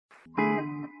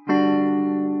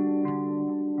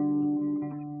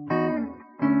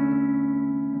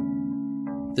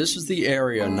This is the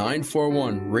Area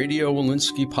 941 Radio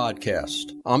Walensky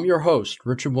podcast. I'm your host,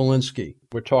 Richard Walensky.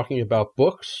 We're talking about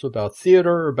books, about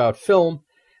theater, about film,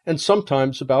 and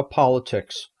sometimes about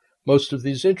politics. Most of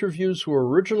these interviews were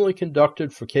originally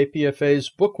conducted for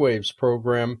KPFA's Bookwaves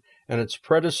program and its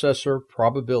predecessor,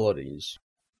 Probabilities.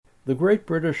 The great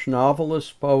British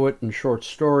novelist, poet, and short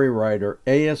story writer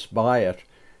A.S. Byatt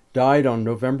died on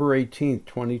November 18,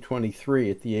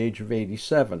 2023, at the age of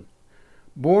 87.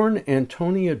 Born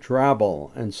Antonia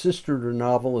Drabble and sister to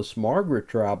novelist Margaret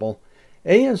Drabble,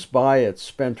 A.S. Byatt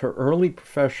spent her early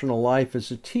professional life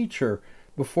as a teacher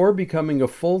before becoming a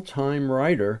full-time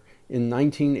writer in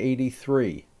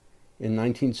 1983. In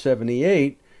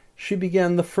 1978, she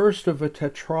began the first of a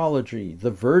tetralogy,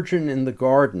 The Virgin in the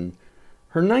Garden.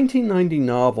 Her 1990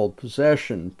 novel,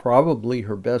 Possession, probably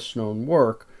her best-known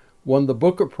work, won the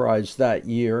Booker Prize that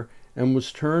year and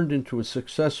was turned into a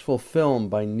successful film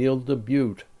by Neil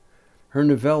Byatt. Her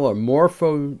novella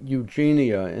Morpho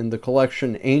Eugenia in the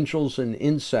collection Angels and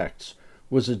Insects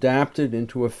was adapted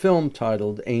into a film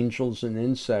titled Angels and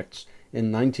Insects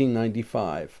in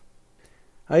 1995.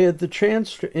 I had the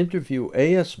chance to interview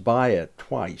A.S. Byatt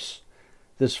twice.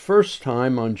 This first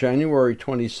time on January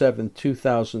 27,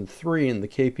 2003 in the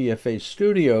KPFA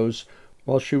studios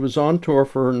while she was on tour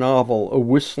for her novel A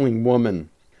Whistling Woman.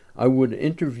 I would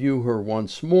interview her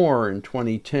once more in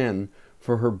 2010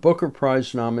 for her Booker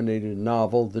Prize-nominated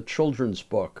novel, The Children's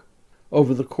Book.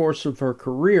 Over the course of her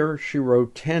career, she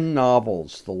wrote 10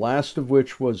 novels, the last of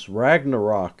which was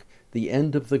Ragnarok, The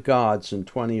End of the Gods in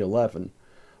 2011,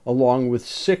 along with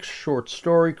 6 short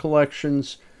story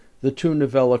collections, the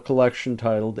 2-novella collection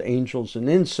titled Angels and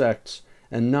Insects,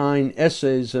 and 9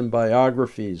 essays and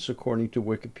biographies, according to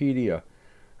Wikipedia.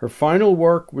 Her final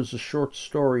work was a short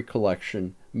story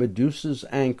collection, Medusa's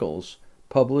Ankles,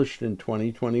 published in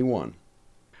 2021.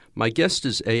 My guest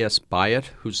is A.S. Byatt,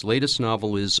 whose latest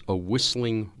novel is A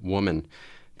Whistling Woman.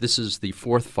 This is the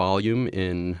 4th volume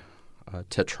in a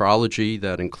tetralogy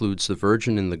that includes The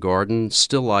Virgin in the Garden,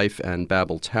 Still Life, and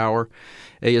Babel Tower.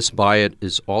 A.S. Byatt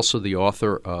is also the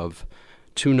author of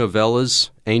 2 novellas,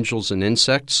 Angels and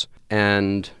Insects,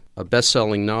 and a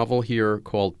best-selling novel here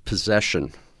called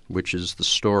Possession, which is the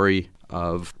story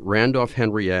of Randolph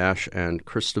Henry Ashe and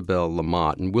Christabel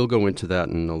Lamotte. And we'll go into that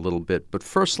in a little bit. But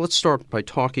first, let's start by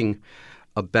talking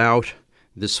about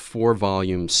this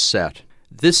 4-volume set.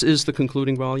 This is the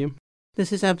concluding volume?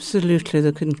 This is absolutely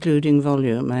the concluding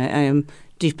volume. I am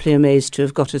deeply amazed to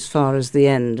have got as far as the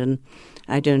end, and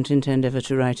I don't intend ever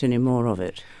to write any more of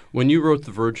it. When you wrote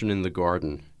The Virgin in the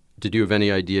Garden, did you have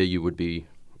any idea you would be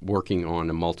working on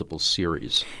a multiple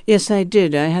series? Yes, I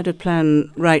did. I had a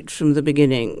plan right from the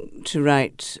beginning to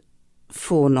write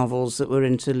 4 novels that were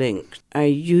interlinked. I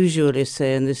usually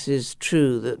say, and this is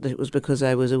true, that it was because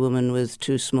I was a woman with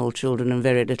 2 small children and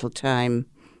very little time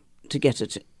to get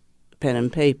at pen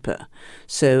and paper.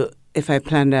 So if I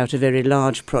planned out a very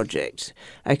large project,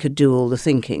 I could do all the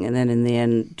thinking and then in the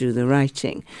end do the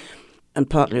writing. And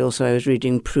partly also I was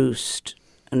reading Proust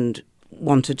and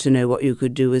wanted to know what you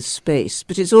could do with space.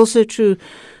 But it's also true,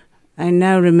 I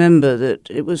now remember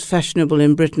that it was fashionable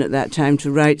in Britain at that time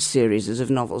to write series of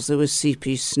novels. There was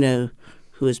C.P. Snow,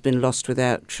 who has been lost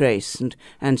without trace, and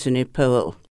Anthony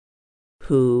Powell,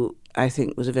 who I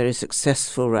think was a very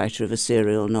successful writer of a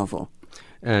serial novel.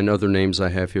 And other names I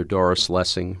have here, Doris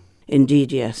Lessing.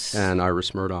 Indeed, yes. And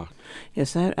Iris Murdoch.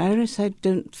 Yes, Iris, I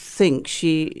don't think.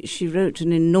 She wrote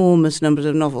an enormous number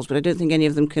of novels, but I don't think any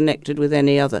of them connected with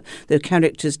any other, though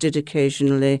characters did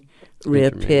occasionally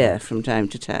reappear from time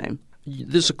to time.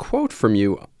 There's a quote from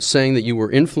you saying that you were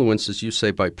influenced, as you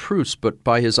say, by Proust, but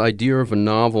by his idea of a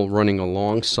novel running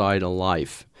alongside a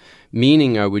life,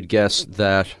 meaning, I would guess,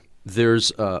 that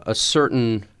there's a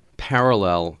certain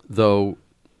parallel, though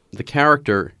the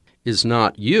character is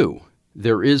not you.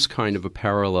 There is kind of a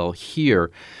parallel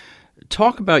here.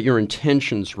 Talk about your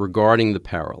intentions regarding the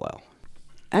parallel.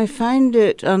 I find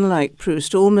it, unlike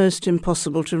Proust, almost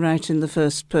impossible to write in the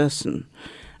first person.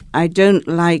 I don't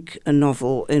like a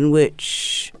novel in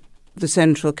which the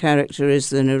central character is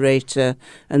the narrator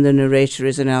and the narrator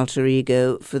is an alter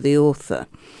ego for the author.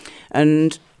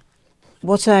 And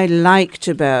what I liked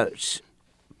about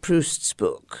Proust's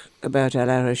book, about À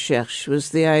la Recherche, was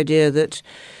the idea that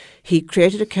he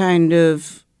created a kind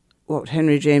of what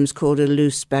Henry James called a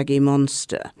loose, baggy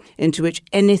monster, into which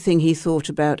anything he thought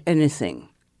about anything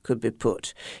could be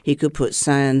put. He could put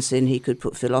science in, he could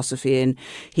put philosophy in.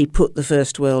 He put the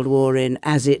First World War in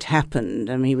as it happened.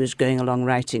 I mean, he was going along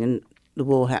writing and the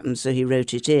war happened, so he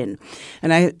wrote it in.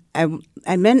 And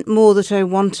I meant more that I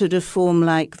wanted a form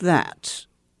like that.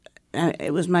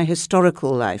 It was my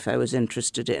historical life I was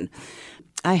interested in.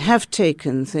 I have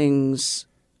taken things,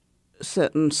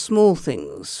 certain small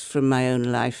things from my own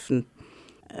life,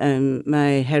 and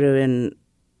my heroine,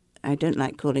 I don't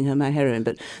like calling her my heroine,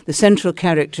 but the central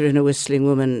character in A Whistling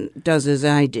Woman does as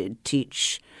I did,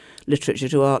 teach literature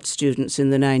to art students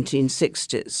in the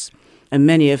 1960s. And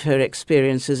many of her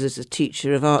experiences as a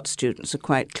teacher of art students are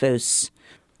quite close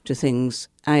to things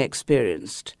I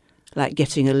experienced, like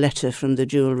getting a letter from the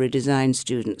jewellery design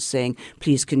students saying,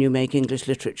 please can you make English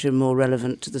literature more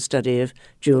relevant to the study of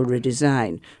jewellery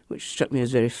design, which struck me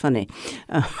as very funny.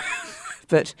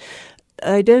 But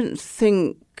I don't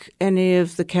think any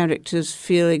of the characters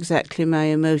feel exactly my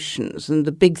emotions, and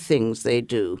the big things they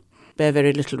do bear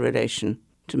very little relation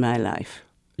to my life.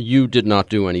 You did not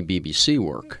do any BBC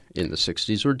work in the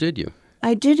 60s, or did you?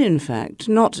 I did, in fact.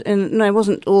 I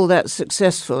wasn't all that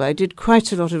successful. I did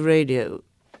quite a lot of radio,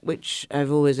 which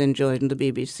I've always enjoyed, and the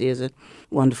BBC is a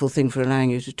wonderful thing for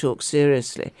allowing you to talk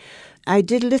seriously. I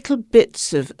did little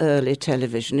bits of early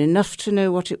television, enough to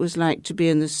know what it was like to be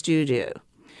in the studio.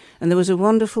 And there was a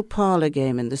wonderful parlour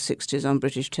game in the 60s on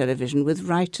British television with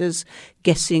writers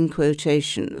guessing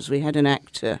quotations. We had an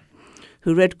actor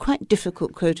who read quite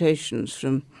difficult quotations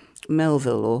from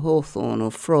Melville or Hawthorne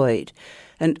or Freud,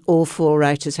 and all four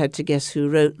writers had to guess who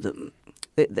wrote them.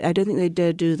 I don't think they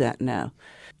dare do that now.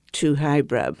 Too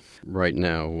highbrow. Right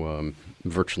now,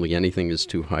 virtually anything is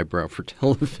too highbrow for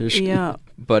television. Yeah.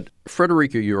 But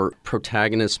Frederica, your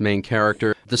protagonist, main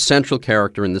character, the central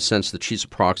character in the sense that she's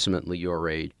approximately your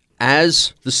age.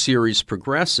 As the series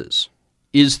progresses,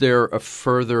 is there a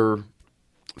further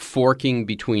forking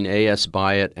between A.S.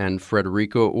 Byatt and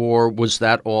Frederica, or was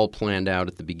that all planned out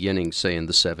at the beginning, say in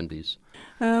the 70s?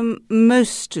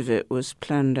 Most of it was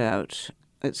planned out.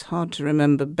 It's hard to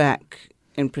remember back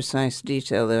in precise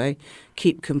detail, though I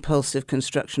keep compulsive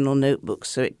constructional notebooks,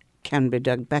 so it can be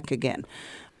dug back again.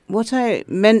 What I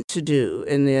meant to do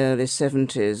in the early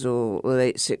 70s or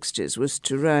late 60s was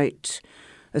to write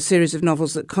a series of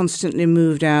novels that constantly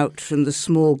moved out from the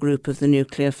small group of the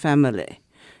nuclear family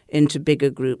into bigger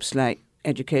groups like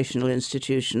educational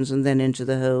institutions and then into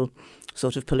the whole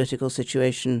sort of political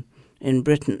situation in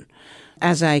Britain.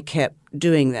 As I kept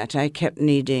doing that, I kept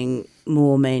needing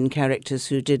more main characters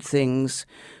who did things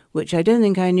which I don't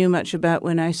think I knew much about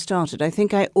when I started. I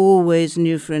think I always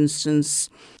knew, for instance,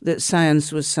 that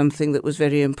science was something that was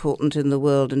very important in the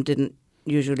world and didn't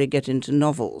usually get into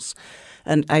novels.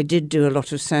 And I did do a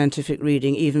lot of scientific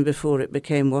reading even before it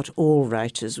became what all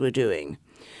writers were doing.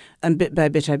 And bit by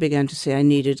bit I began to see I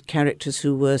needed characters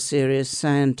who were serious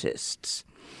scientists.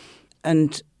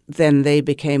 And then they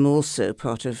became also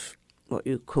part of what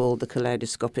you call the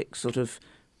kaleidoscopic sort of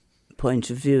point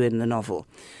of view in the novel.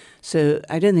 So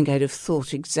I don't think I'd have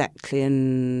thought exactly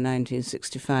in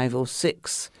 1965 or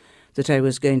 6 that I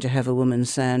was going to have a woman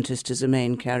scientist as a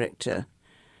main character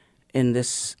in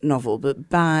this novel. But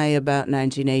by about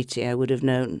 1980, I would have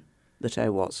known that I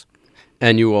was.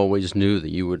 And you always knew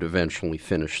that you would eventually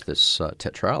finish this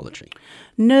tetralogy?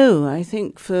 No, I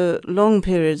think for long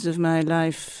periods of my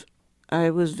life, I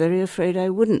was very afraid I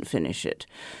wouldn't finish it.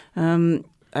 I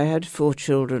had 4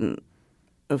 children,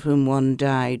 of whom one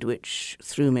died, which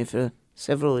threw me for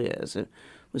several years. It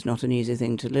was not an easy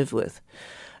thing to live with.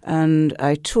 And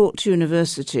I taught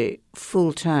university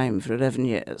full-time for 11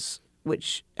 years,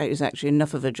 which is actually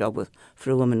enough of a job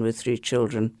for a woman with 3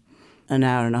 children, an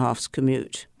hour and a half's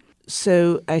commute.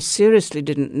 So I seriously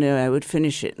didn't know I would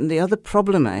finish it. And the other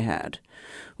problem I had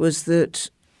was that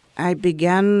I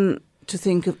began to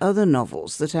think of other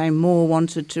novels that I more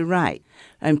wanted to write.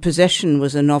 And Possession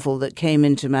was a novel that came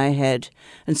into my head,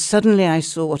 and suddenly I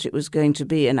saw what it was going to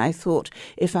be, and I thought,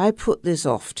 if I put this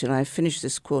off till I finish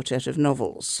this quartet of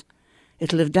novels,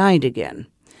 it'll have died again.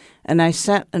 And I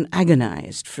sat and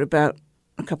agonized for about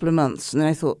a couple of months, and then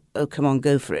I thought, oh, come on,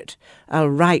 go for it. I'll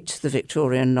write the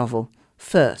Victorian novel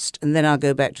first, and then I'll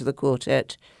go back to the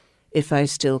quartet if I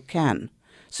still can.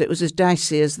 So it was as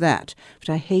dicey as that. But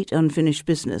I hate unfinished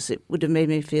business. It would have made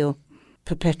me feel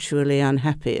perpetually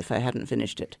unhappy if I hadn't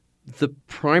finished it. The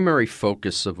primary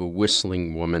focus of A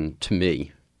Whistling Woman, to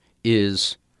me,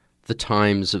 is the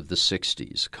times of the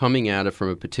 60s, coming at it from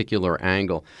a particular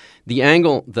angle. The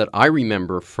angle that I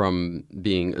remember from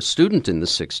being a student in the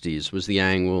 60s was the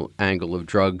angle of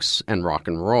drugs and rock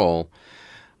and roll.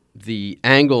 The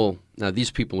angle, now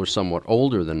these people are somewhat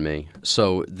older than me,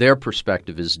 so their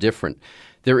perspective is different.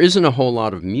 There isn't a whole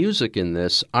lot of music in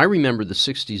this. I remember the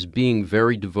 60s being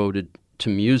very devoted to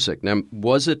music. Now,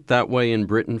 was it that way in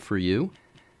Britain for you?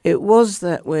 It was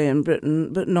that way in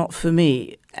Britain, but not for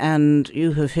me. And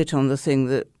you have hit on the thing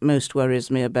that most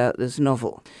worries me about this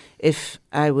novel. If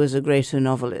I was a greater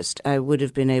novelist, I would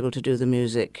have been able to do the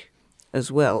music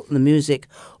as well. The music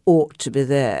ought to be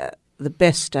there. The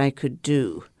best I could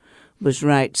do was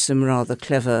write some rather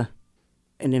clever,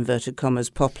 in inverted commas,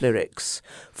 pop lyrics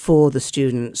for the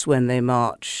students when they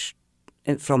march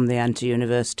from the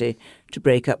anti-university to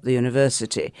break up the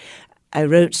university. I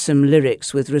wrote some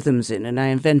lyrics with rhythms in, and I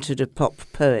invented a pop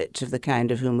poet of the kind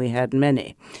of whom we had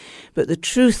many. But the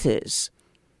truth is,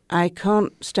 I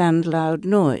can't stand loud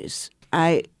noise.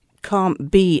 I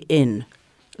can't be in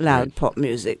loud pop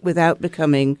music without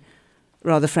becoming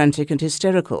rather frantic and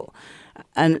hysterical.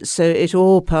 And so it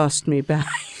all passed me by,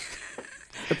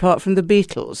 apart from the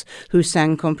Beatles, who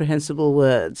sang comprehensible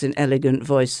words in elegant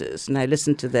voices, and I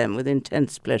listened to them with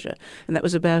intense pleasure, and that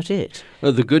was about it.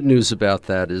 Well, the good news about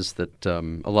that is that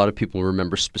a lot of people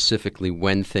remember specifically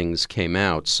when things came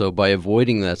out, so by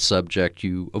avoiding that subject,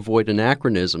 you avoid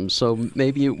anachronism, so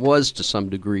maybe it was, to some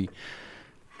degree,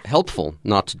 helpful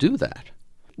not to do that.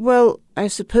 Well, I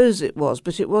suppose it was,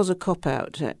 but it was a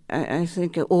cop-out. I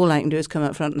think all I can do is come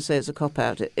up front and say it's a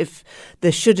cop-out. If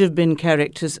there should have been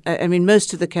characters, I mean,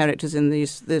 most of the characters in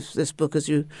this book, as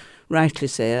you rightly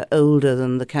say, are older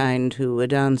than the kind who were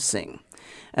dancing.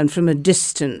 And from a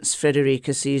distance,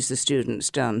 Frederica sees the students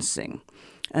dancing.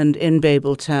 And in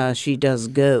Babel Tower, she does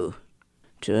go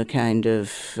to a kind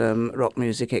of rock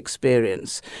music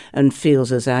experience and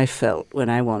feels, as I felt when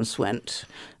I once went,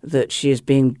 that she is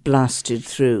being blasted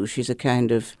through. She's a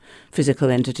kind of physical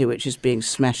entity which is being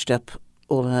smashed up,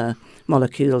 all her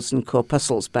molecules and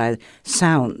corpuscles, by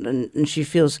sound, and she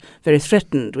feels very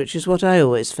threatened, which is what I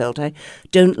always felt. I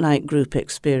don't like group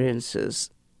experiences,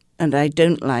 and I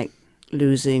don't like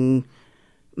losing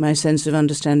my sense of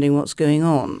understanding what's going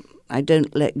on. I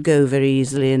don't let go very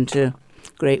easily into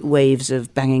great waves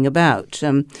of banging about.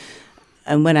 And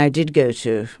when I did go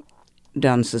to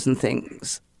dances and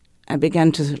things, I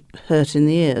began to hurt in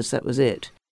the ears. That was it.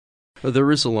 Well,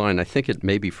 there is a line, I think it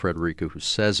may be Frederica who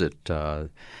says it,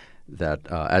 that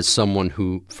as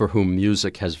someone for whom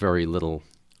music has very little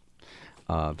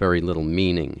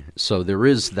meaning. So there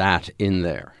is that in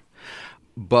there.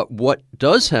 But what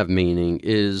does have meaning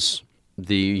is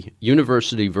the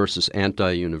university versus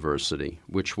anti-university,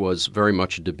 which was very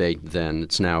much a debate then.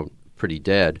 It's now pretty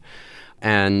dead.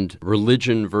 And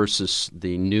religion versus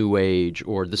the New Age,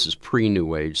 or this is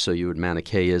pre-New Age, so you had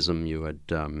Manichaeism, you had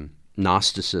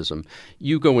Gnosticism.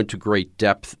 You go into great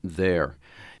depth there.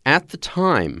 At the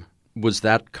time, was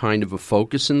that kind of a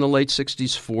focus in the late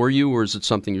 60s for you, or is it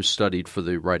something you studied for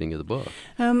the writing of the book?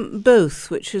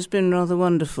 Both, which has been rather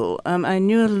wonderful. I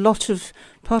knew a lot of,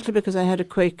 partly because I had a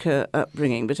Quaker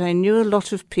upbringing, but I knew a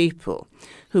lot of people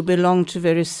who belonged to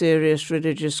very serious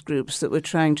religious groups that were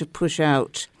trying to push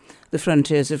out the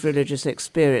frontiers of religious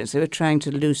experience. They were trying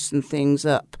to loosen things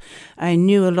up. I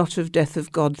knew a lot of Death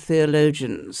of God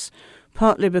theologians,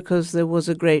 partly because there was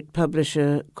a great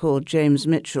publisher called James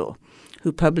Mitchell,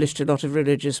 who published a lot of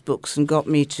religious books and got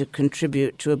me to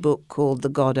contribute to a book called The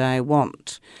God I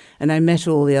Want. And I met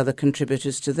all the other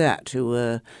contributors to that, who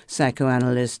were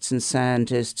psychoanalysts and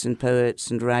scientists and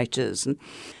poets and writers. And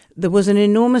there was an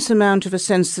enormous amount of a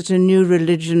sense that a new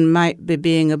religion might be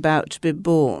being about to be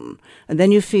born. And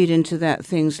then you feed into that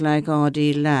things like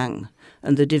R.D. Laing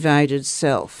and the divided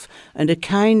self, and a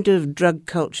kind of drug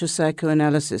culture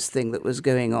psychoanalysis thing that was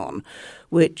going on,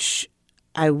 which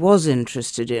I was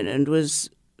interested in and was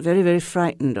very, very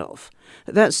frightened of.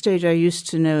 At that stage, I used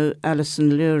to know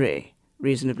Alison Lurie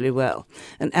reasonably well,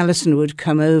 and Alison would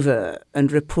come over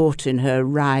and report in her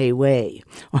wry way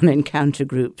on encounter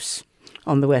groups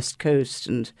on the West Coast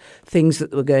and things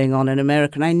that were going on in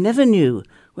America. And I never knew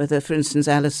whether, for instance,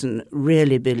 Alison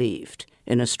really believed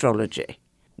in astrology,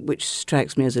 which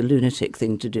strikes me as a lunatic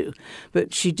thing to do.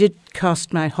 But she did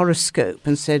cast my horoscope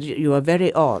and said, "You are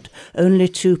very odd. Only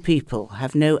two people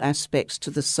have no aspects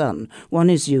to the sun. One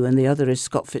is you and the other is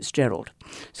Scott Fitzgerald."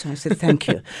 So I said, "Thank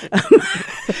you."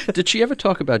 Did she ever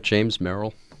talk about James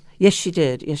Merrill? Yes, she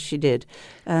did. Yes, she did.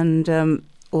 And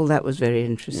all that was very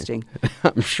interesting.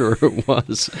 I'm sure it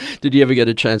was. Did you ever get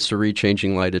a chance to read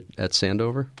Changing Light at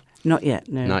Sandover? Not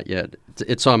yet, no. Not yet.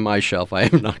 It's on my shelf. I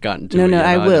have not gotten to it yet. No,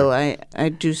 I either. Will. I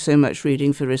do so much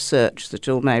reading for research that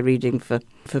all my reading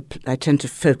I tend to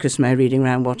focus my reading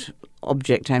around what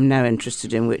object I'm now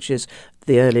interested in, which is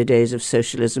the early days of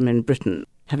socialism in Britain,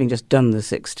 having just done the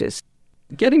 60s.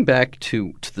 Getting back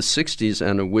to the 60s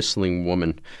and A Whistling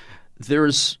Woman,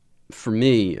 there's, for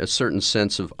me, a certain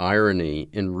sense of irony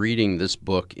in reading this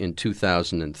book in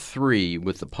 2003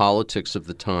 with the politics of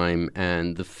the time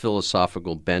and the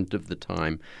philosophical bent of the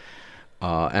time,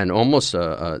 and almost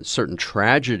a certain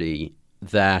tragedy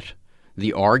that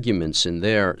the arguments in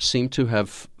there seem to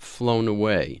have flown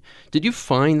away. Did you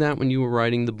find that when you were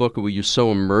writing the book, or were you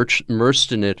so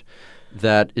immersed in it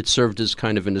that it served as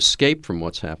kind of an escape from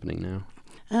what's happening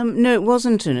now? No, it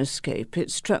wasn't an escape. It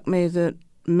struck me that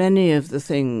many of the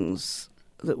things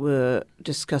that were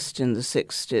discussed in the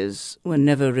 60s were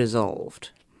never resolved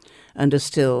and are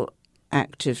still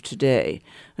active today.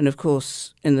 And of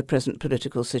course, in the present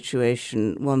political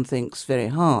situation, one thinks very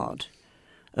hard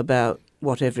about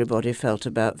what everybody felt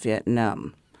about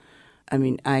Vietnam. I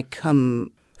mean, I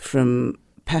come from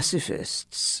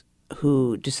pacifists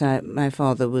who decide. My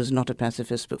father was not a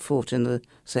pacifist but fought in the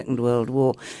Second World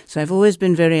War. So I've always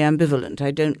been very ambivalent.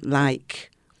 I don't like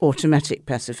automatic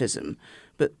pacifism,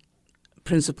 but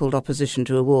principled opposition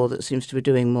to a war that seems to be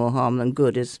doing more harm than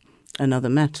good is another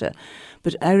matter.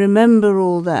 But I remember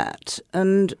all that,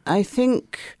 and I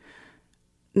think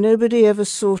nobody ever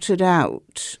sorted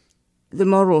out the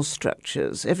moral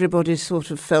structures. Everybody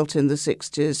sort of felt in the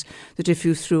 60s that if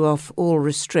you threw off all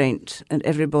restraint and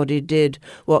everybody did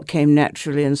what came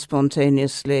naturally and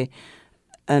spontaneously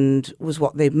and was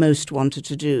what they most wanted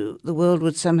to do, the world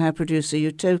would somehow produce a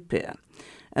utopia.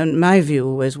 And my view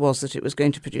always was that it was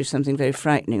going to produce something very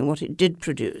frightening. And what it did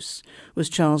produce was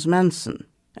Charles Manson.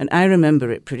 And I remember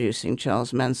it producing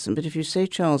Charles Manson. But if you say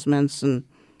Charles Manson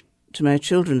to my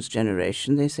children's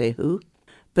generation, they say, who?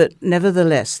 But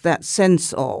nevertheless, that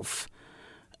sense of,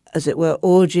 as it were,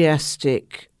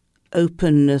 orgiastic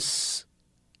openness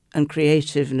and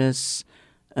creativeness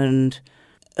and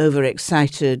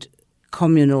overexcited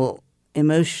communal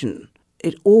emotion,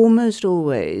 it almost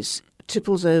always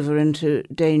tipples over into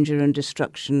danger and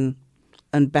destruction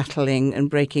and battling and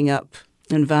breaking up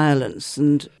and violence.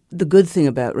 And the good thing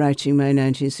about writing my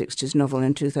 1960s novel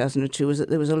in 2002 was that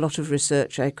there was a lot of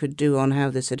research I could do on how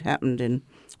this had happened in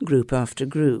group after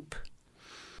group.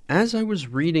 As I was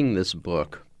reading this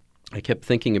book, I kept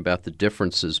thinking about the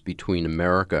differences between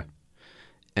America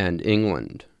and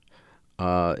England.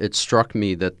 It struck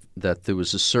me that there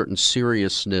was a certain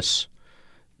seriousness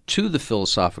to the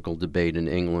philosophical debate in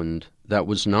England that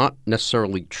was not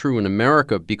necessarily true in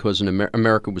America, because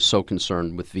America was so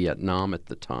concerned with Vietnam at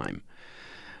the time.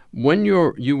 When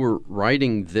you were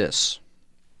writing this,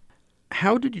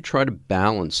 how did you try to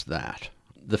balance that?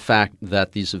 The fact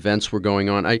that these events were going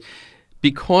on.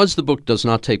 Because the book does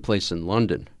not take place in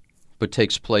London, but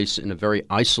takes place in a very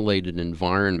isolated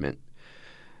environment,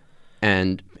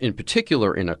 and in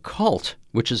particular in a cult,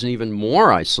 which is an even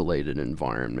more isolated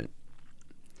environment.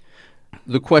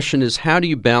 The question is, how do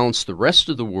you balance the rest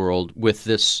of the world with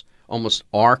this almost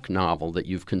arc novel that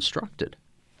you've constructed?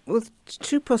 Well,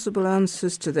 two possible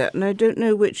answers to that, and I don't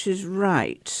know which is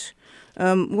right.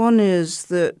 One is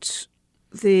that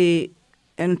the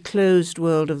enclosed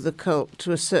world of the cult,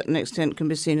 to a certain extent, can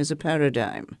be seen as a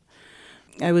paradigm.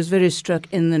 I was very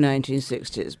struck in the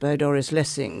 1960s by Doris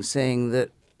Lessing saying that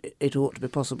it ought to be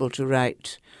possible to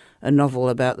write a novel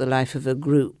about the life of a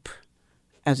group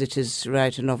as it is to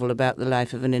write a novel about the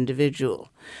life of an individual.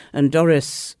 And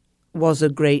Doris was a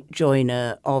great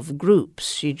joiner of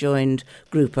groups. She joined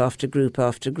group after group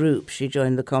after group. She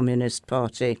joined the Communist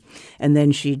Party, and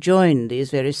then she joined these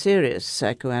very serious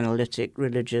psychoanalytic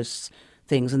religious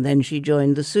things, and then she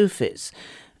joined the Sufis.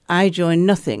 I joined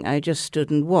nothing. I just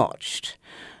stood and watched.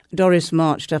 Doris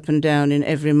marched up and down in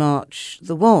every march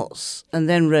there was, and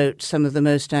then wrote some of the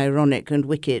most ironic and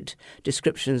wicked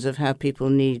descriptions of how people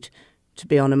need to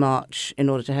be on a march in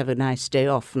order to have a nice day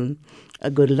off and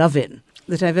a good love-in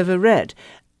that I've ever read.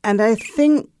 And I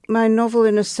think my novel,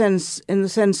 in the sense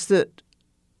that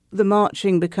the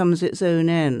marching becomes its own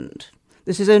end.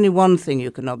 This is only one thing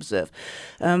you can observe.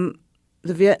 The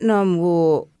Vietnam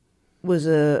War was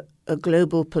a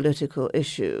global political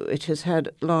issue. It has had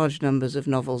large numbers of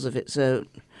novels of its own.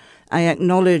 I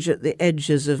acknowledge at the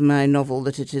edges of my novel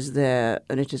that it is there,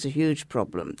 and it is a huge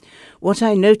problem. What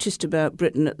I noticed about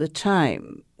Britain at the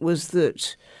time was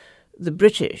that the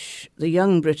British, the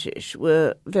young British,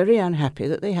 were very unhappy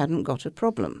that they hadn't got a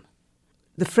problem.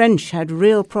 The French had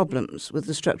real problems with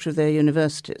the structure of their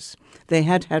universities. They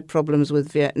had had problems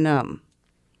with Vietnam.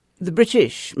 The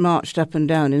British marched up and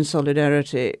down in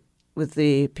solidarity with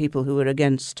the people who were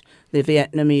against the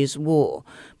Vietnamese war,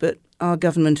 but our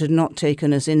government had not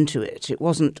taken us into it. It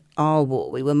wasn't our war.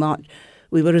 We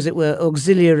were, as it were,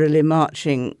 auxiliarily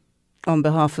marching on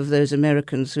behalf of those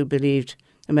Americans who believed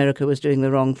America was doing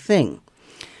the wrong thing.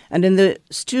 And in the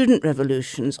student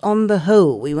revolutions, on the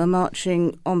whole, we were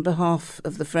marching on behalf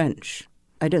of the French.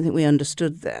 I don't think we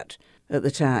understood that at the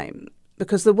time,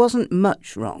 because there wasn't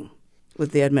much wrong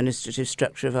with the administrative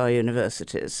structure of our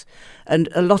universities. And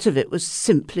a lot of it was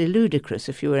simply ludicrous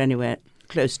if you were anywhere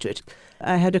close to it.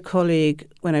 I had a colleague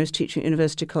when I was teaching at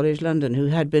University College London who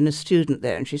had been a student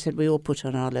there, and she said we all put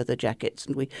on our leather jackets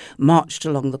and we marched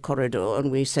along the corridor and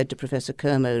we said to Professor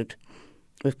Kermode,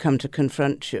 "We've come to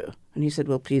confront you." And he said,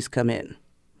 "Well, please come in."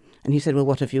 And he said, "Well,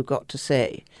 what have you got to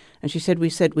say?" And she said, "We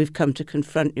said we've come to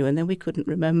confront you," and then we couldn't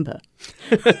remember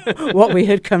what we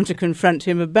had come to confront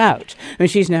him about. And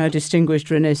she's now a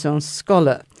distinguished Renaissance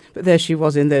scholar, but there she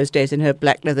was in those days in her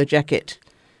black leather jacket,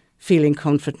 feeling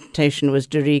confrontation was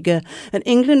de rigueur. And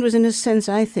England was, in a sense,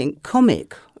 I think,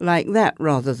 comic like that,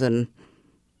 rather than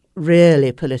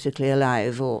really politically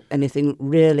alive or anything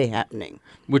really happening.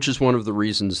 Which is one of the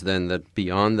reasons, then, that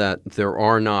beyond that, there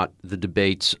are not the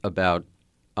debates about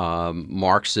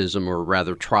Marxism, or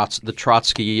rather the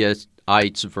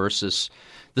Trotskyites versus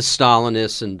the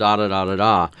Stalinists and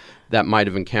da-da-da-da-da, that might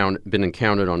have been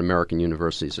encountered on American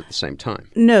universities at the same time.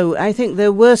 No, I think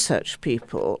there were such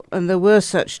people and there were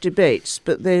such debates,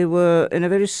 but they were in a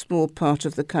very small part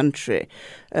of the country.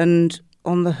 And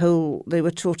on the whole, they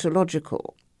were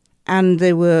tautological and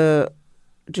they were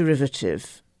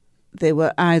derivative. They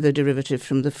were either derivative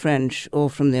from the French or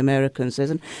from the Americans. There's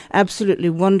an absolutely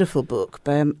wonderful book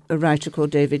by a writer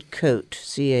called David Coate,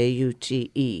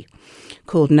 C-A-U-T-E,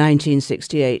 called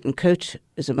 1968. And Coate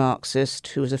is a Marxist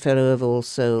who was a Fellow of All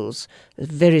Souls, a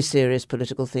very serious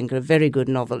political thinker, a very good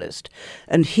novelist.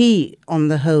 And he, on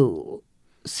the whole,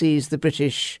 sees the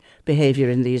British behaviour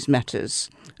in these matters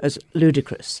as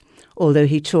ludicrous, although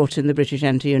he taught in the British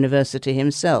Anti-University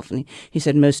himself. And he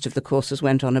said most of the courses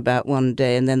went on about one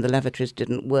day, and then the lavatories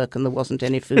didn't work and there wasn't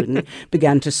any food and it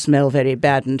began to smell very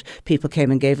bad, and people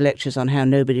came and gave lectures on how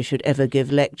nobody should ever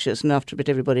give lectures, and after a bit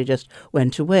everybody just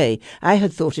went away. I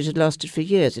had thought it had lasted for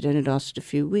years. It only lasted a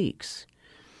few weeks.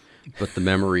 But the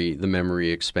memory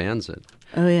expands it.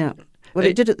 Oh, yeah. Well,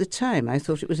 it did at the time. I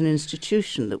thought it was an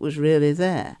institution that was really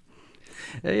there.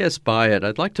 Yes, Byatt,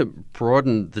 I'd like to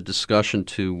broaden the discussion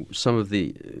to some of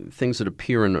the things that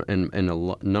appear in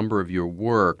a number of your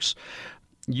works.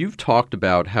 You've talked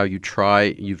about how you've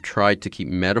tried to keep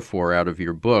metaphor out of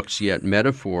your books, yet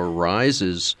metaphor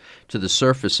rises to the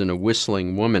surface in A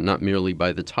Whistling Woman, not merely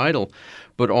by the title,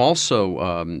 but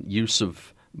also use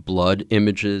of blood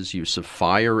images, use of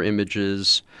fire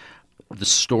images, the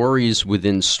stories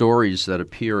within stories that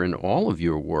appear in all of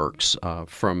your works,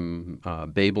 from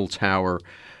Babel Tower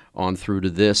on through to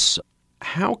this.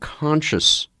 How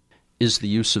conscious is the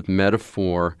use of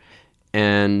metaphor?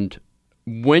 And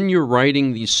when you're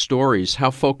writing these stories,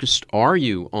 how focused are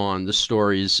you on the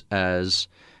stories as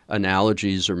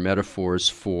analogies or metaphors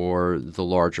for the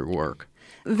larger work?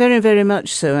 Very, very much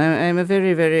so. I'm a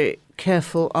very, very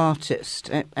careful artist.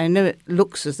 I know it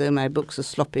looks as though my books are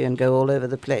sloppy and go all over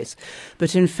the place,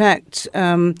 but in fact,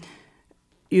 you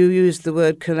used the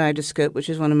word kaleidoscope, which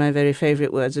is one of my very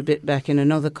favourite words, a bit back in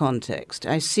another context.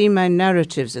 I see my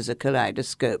narratives as a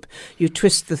kaleidoscope. You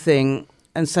twist the thing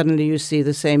and suddenly you see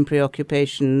the same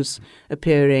preoccupations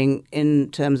appearing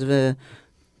in terms of a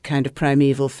kind of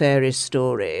primeval fairy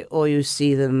story, or you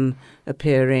see them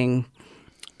appearing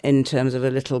in terms of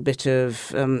a little bit of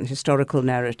historical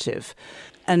narrative.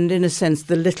 And in a sense,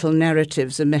 the little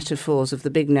narratives are metaphors of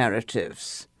the big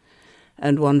narratives.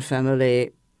 And one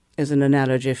family is an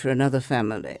analogy for another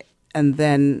family. And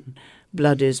then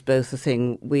blood is both a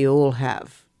thing we all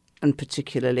have, and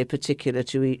particularly particular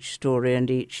to each story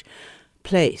and each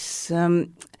place.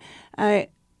 I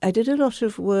did a lot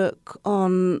of work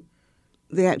on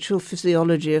the actual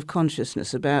physiology of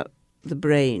consciousness, about the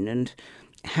brain and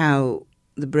how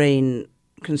the brain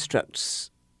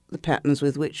constructs the patterns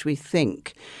with which we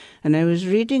think. And I was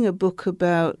reading a book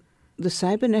about the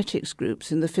cybernetics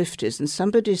groups in the 50s, and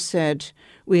somebody said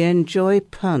we enjoy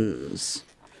puns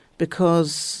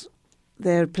because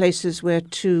they're places where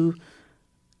two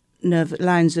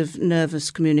lines of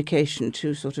nervous communication,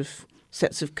 two sort of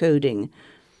sets of coding,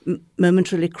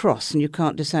 momentarily cross, and you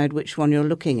can't decide which one you're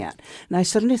looking at. And I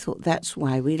suddenly thought that's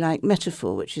why we like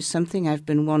metaphor, which is something I've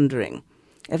been wondering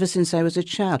ever since I was a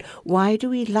child. Why do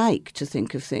we like to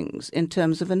think of things in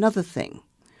terms of another thing?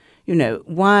 You know,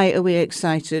 why are we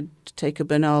excited, to take a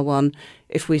banal one,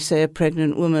 if we say a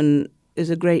pregnant woman is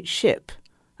a great ship?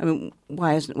 I mean,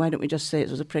 why don't we just say it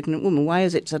was a pregnant woman? Why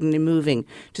is it suddenly moving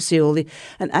to see all the...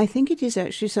 And I think it is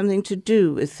actually something to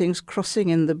do with things crossing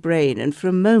in the brain, and for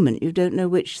a moment you don't know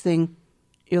which thing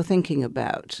you're thinking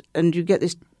about, and you get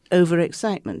this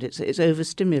overexcitement. It's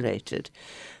overstimulated.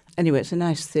 Anyway, it's a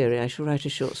nice theory. I shall write a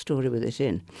short story with it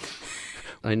in.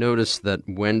 I noticed that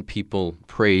when people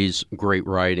praise great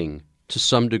writing, to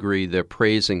some degree they're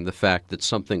praising the fact that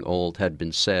something old had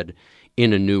been said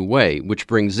in a new way, which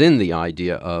brings in the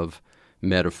idea of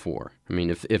metaphor. I mean,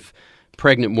 if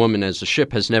pregnant woman as a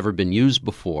ship has never been used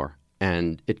before,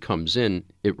 and it comes in,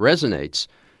 it resonates.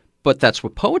 But that's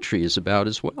what poetry is about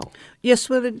as well. Yes,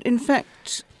 well, in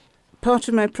fact, part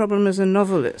of my problem as a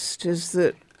novelist is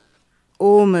that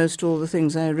almost all the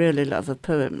things I really love are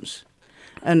poems.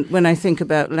 And when I think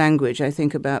about language, I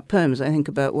think about poems. I think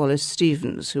about Wallace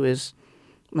Stevens, who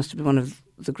must have been one of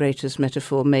the greatest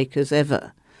metaphor makers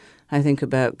ever. I think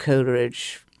about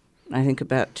Coleridge. I think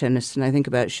about Tennyson. I think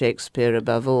about Shakespeare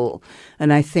above all.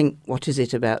 And I think, what is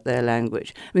it about their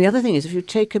language? I mean, the other thing is, if you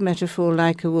take a metaphor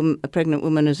like a pregnant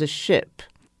woman as a ship,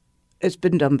 it's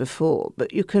been done before,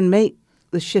 but you can make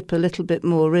the ship a little bit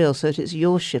more real so that it's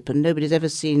your ship and nobody's ever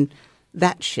seen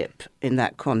that ship in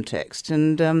that context.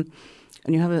 And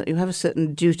you have a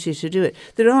certain duty to do it.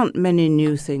 There aren't many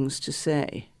new things to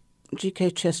say. G.K.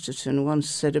 Chesterton once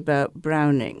said about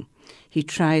Browning, he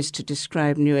tries to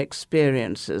describe new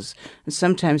experiences, and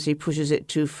sometimes he pushes it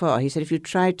too far. He said if you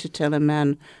tried to tell a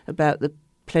man about the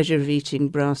pleasure of eating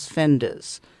brass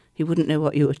fenders, he wouldn't know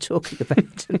what you were talking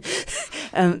about.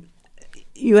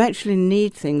 You actually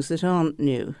need things that aren't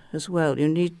new as well. You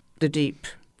need the deep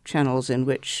channels in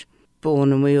which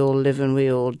born and we all live and we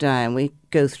all die, and we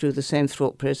go through the same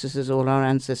thought processes all our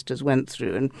ancestors went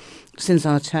through. And since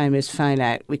our time is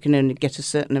finite, we can only get a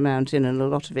certain amount in, and a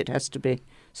lot of it has to be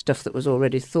stuff that was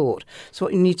already thought. So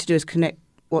what you need to do is connect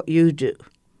what you do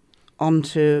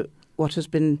onto what has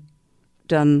been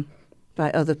done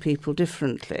by other people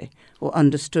differently, or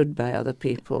understood by other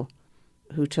people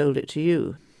who told it to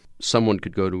you. Someone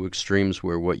could go to extremes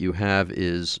where what you have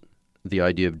is the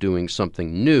idea of doing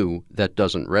something new that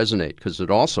doesn't resonate, because it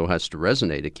also has to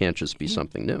resonate. It can't just be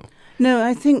something new. No,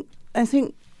 I think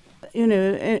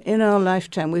in our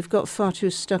lifetime we've got far too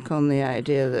stuck on the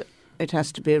idea that it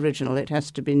has to be original, it has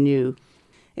to be new,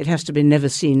 it has to be never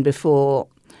seen before.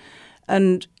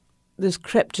 And there's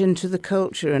crept into the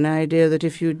culture an idea that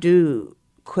if you do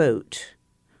quote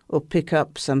or pick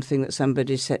up something that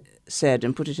somebody said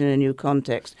and put it in a new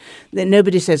context, then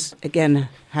nobody says, again,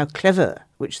 how clever,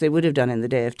 which they would have done in the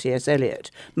day of T.S. Eliot,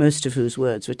 most of whose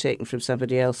words were taken from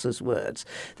somebody else's words.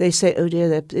 They say, oh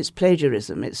dear, it's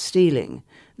plagiarism, it's stealing.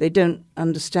 They don't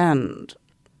understand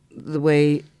the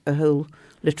way a whole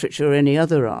literature or any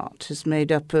other art is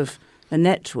made up of a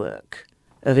network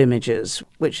of images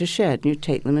which are shared, and you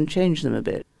take them and change them a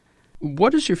bit.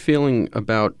 What is your feeling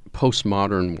about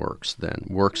postmodern works, then?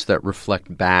 Works that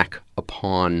reflect back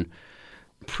upon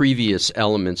previous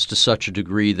elements to such a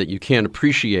degree that you can't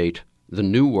appreciate the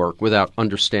new work without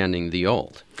understanding the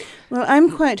old? Well, I'm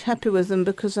quite happy with them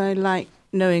because I like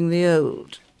knowing the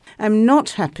old. I'm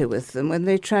not happy with them when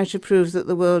they try to prove that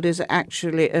the world is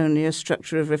actually only a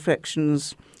structure of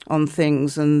reflections on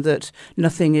things, and that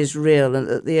nothing is real, and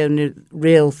that the only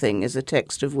real thing is a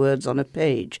text of words on a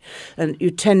page. And you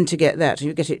tend to get that.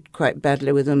 You get it quite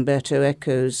badly with Umberto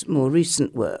Eco's more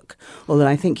recent work, although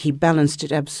I think he balanced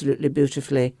it absolutely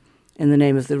beautifully in The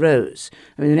Name of the Rose.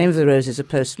 I mean, The Name of the Rose is a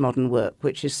postmodern work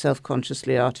which is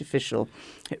self-consciously artificial.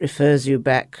 It refers you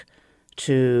back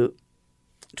to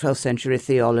 12th century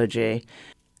theology.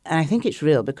 And I think it's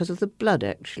real because of the blood,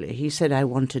 actually. He said, I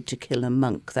wanted to kill a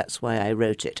monk. That's why I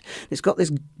wrote it. It's got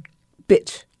this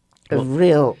bit of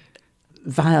real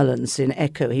violence in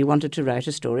Eco. He wanted to write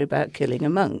a story about killing a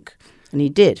monk, and he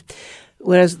did.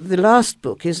 Whereas the last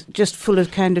book is just full of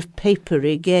kind of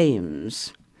papery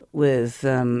games with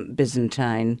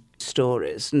Byzantine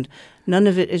stories, and none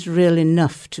of it is real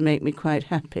enough to make me quite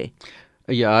happy.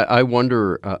 Yeah, I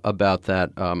wonder about that.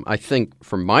 I think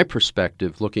from my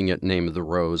perspective, looking at Name of the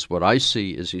Rose, what I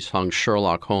see is he's hung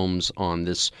Sherlock Holmes on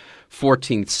this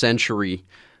 14th century,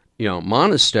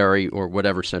 monastery, or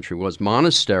whatever century it was,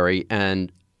 monastery,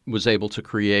 and was able to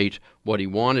create what he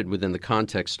wanted within the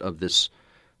context of this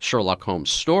Sherlock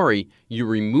Holmes story. You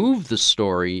remove the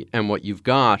story, and what you've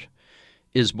got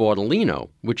is Bordellino,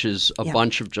 which is a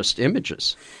bunch of just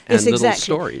images and little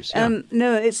stories. Yeah.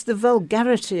 No, it's the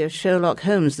vulgarity of Sherlock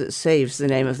Holmes that saves The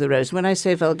Name of the Rose. When I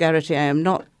say vulgarity, I am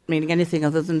not meaning anything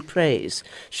other than praise.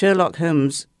 Sherlock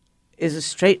Holmes is a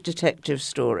straight detective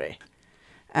story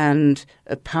and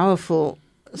a powerful,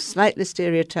 slightly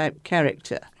stereotyped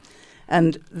character.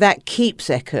 And that keeps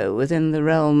Eco within the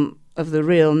realm of the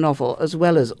real novel, as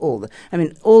well as all the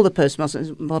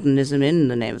postmodernism in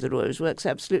The Name of the Rose works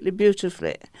absolutely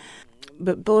beautifully.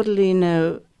 But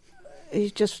Bordellino,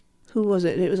 who was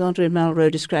it? It was André Malraux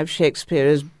described Shakespeare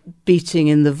as beating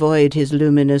in the void his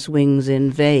luminous wings in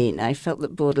vain. I felt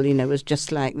that Bordellino was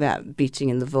just like that, beating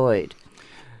in the void.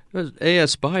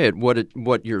 A.S. Byatt,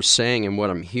 what you're saying and what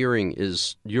I'm hearing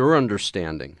is your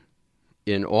understanding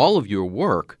in all of your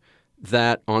work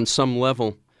that on some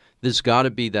level there's got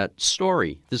to be that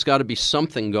story. There's got to be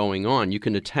something going on. You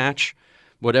can attach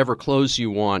whatever clothes you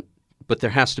want, but there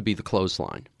has to be the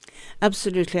clothesline.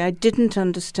 Absolutely. I didn't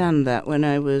understand that when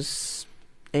I was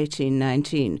 18,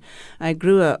 19. I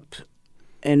grew up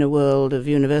in a world of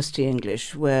university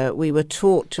English where we were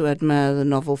taught to admire the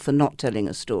novel for not telling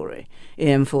a story.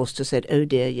 E.M. Forster said, "Oh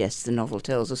dear, yes, the novel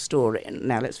tells a story, and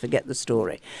now let's forget the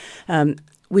story."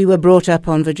 We were brought up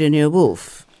on Virginia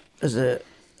Woolf as the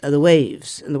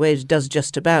Waves, and the Waves does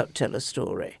just about tell a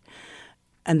story.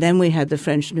 And then we had the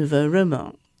French Nouveau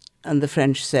Roman, and the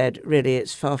French said, really,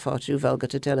 it's far, far too vulgar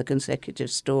to tell a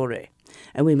consecutive story,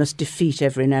 and we must defeat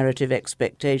every narrative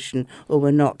expectation or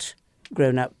we're not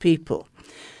grown-up people.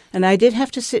 And I did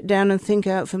have to sit down and think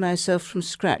out for myself from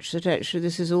scratch that actually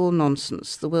this is all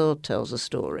nonsense. The world tells a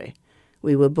story.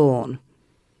 We were born.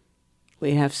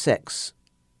 We have sex.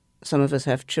 Some of us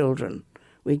have children.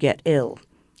 We get ill.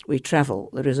 We travel.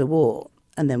 There is a war.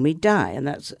 And then we die. And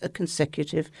that's a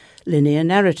consecutive linear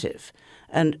narrative.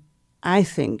 And I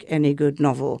think any good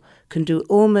novel can do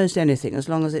almost anything as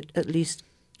long as it at least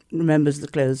remembers the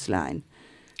clothesline.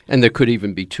 And there could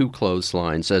even be two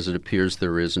clotheslines, as it appears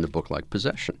there is in a book like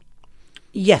Possession.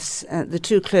 Yes, the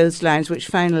two clotheslines which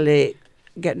finally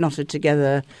get knotted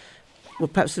together. Well,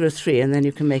 perhaps there are three, and then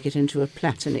you can make it into a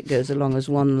plait and it goes along as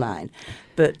one line.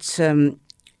 But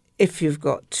if you've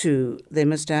got two, they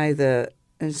must either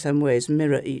in some ways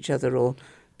mirror each other or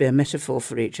be a metaphor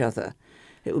for each other.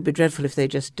 It would be dreadful if they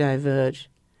just diverge.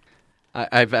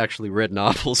 I've actually read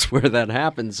novels where that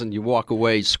happens and you walk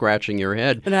away scratching your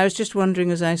head. And I was just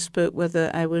wondering as I spoke whether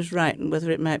I was right and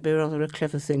whether it might be rather a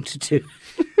clever thing to do.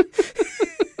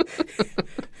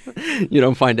 You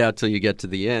don't find out till you get to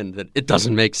the end that it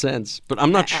doesn't make sense. But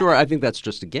I'm not sure. I think that's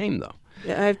just a game, though.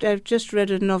 I've just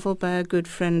read a novel by a good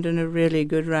friend and a really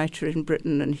good writer in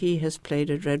Britain, and he has played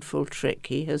a dreadful trick.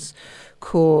 He has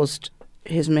caused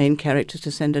his main character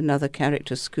to send another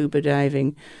character scuba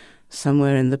diving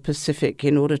somewhere in the Pacific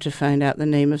in order to find out the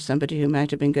name of somebody who might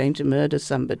have been going to murder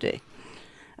somebody.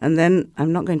 And then,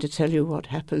 I'm not going to tell you what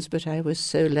happens, but I was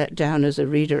so let down as a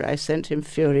reader, I sent him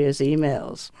furious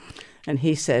emails. And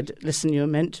he said, "Listen, you're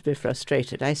meant to be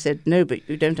frustrated." I said, "No, but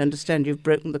you don't understand. You've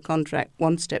broken the contract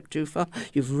one step too far.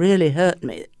 You've really hurt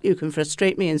me. You can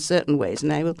frustrate me in certain ways,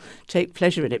 and I will take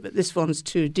pleasure in it. But this one's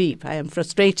too deep. I am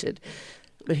frustrated."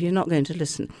 But he's not going to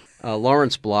listen.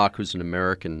 Lawrence Block, who's an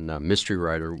American mystery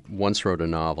writer, once wrote a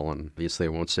novel, and obviously I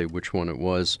won't say which one it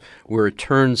was, where it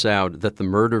turns out that the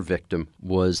murder victim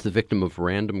was the victim of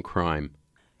random crime.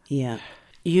 Yeah.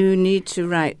 You need to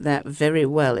write that very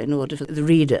well in order for the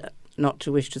reader not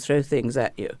to wish to throw things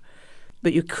at you.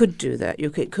 But you could do that.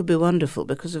 It could be wonderful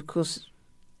because, of course,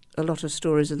 a lot of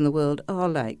stories in the world are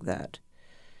like that.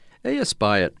 Yes,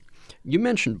 Byatt, you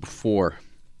mentioned before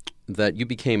that you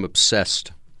became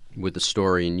obsessed with the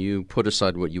story and you put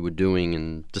aside what you were doing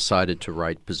and decided to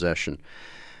write Possession.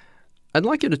 I'd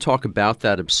like you to talk about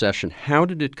that obsession. How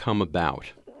did it come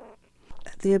about?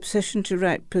 The obsession to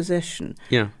write Possession?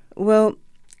 Yeah. Well,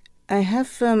 I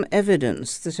have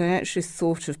evidence that I actually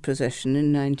thought of Possession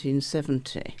in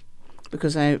 1970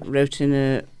 because I wrote in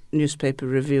a newspaper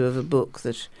review of a book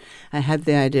that I had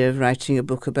the idea of writing a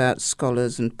book about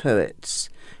scholars and poets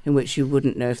in which you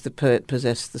wouldn't know if the poet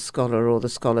possessed the scholar or the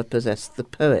scholar possessed the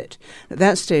poet. At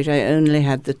that stage, I only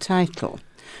had the title.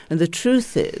 And the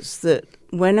truth is that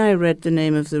when I read The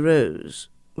Name of the Rose,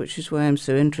 which is why I'm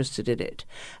so interested in it,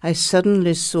 I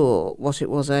suddenly saw what it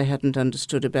was I hadn't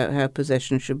understood about how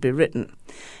Possession should be written,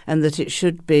 and that it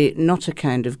should be not a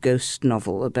kind of ghost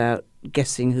novel about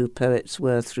guessing who poets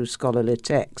were through scholarly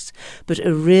texts, but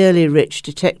a really rich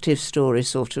detective story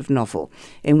sort of novel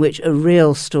in which a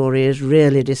real story is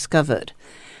really discovered.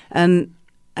 And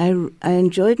I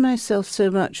enjoyed myself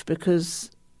so much because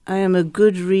I am a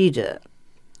good reader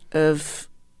of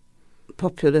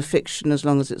popular fiction as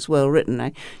long as it's well written.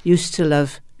 I used to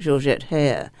love Georgette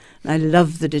Hare, and I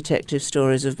loved the detective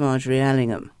stories of Marjorie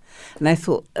Allingham. And I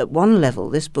thought, at one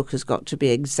level, this book has got to be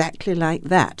exactly like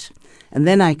that. And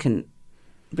then I can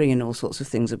bring in all sorts of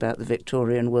things about the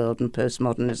Victorian world and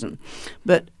postmodernism.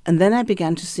 And then I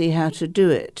began to see how to do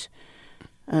it.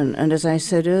 And as I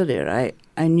said earlier,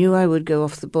 I knew I would go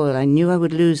off the boil. I knew I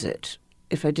would lose it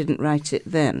if I didn't write it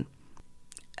then.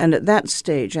 And at that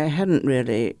stage, I hadn't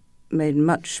really made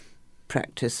much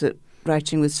practice at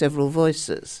writing with several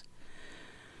voices.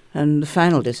 And the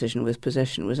final decision with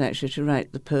Possession was actually to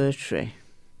write the poetry,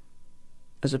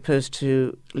 as opposed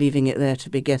to leaving it there to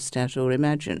be guessed at or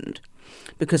imagined,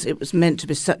 because it was meant to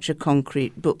be such a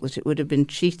concrete book that it would have been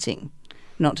cheating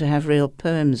not to have real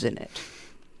poems in it.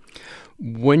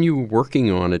 When you were working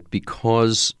on it,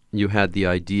 because you had the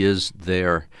ideas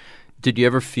there, Did you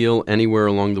ever feel anywhere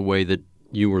along the way that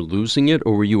you were losing it,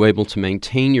 or were you able to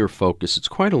maintain your focus? It's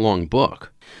quite a long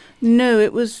book. No,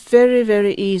 it was very,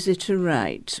 very easy to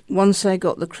write once I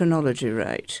got the chronology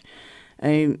right.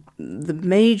 The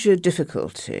major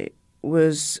difficulty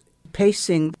was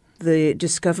pacing the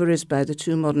discoveries by the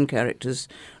two modern characters,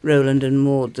 Roland and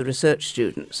Maud, the research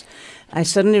students. I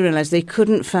suddenly realised they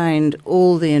couldn't find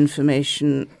all the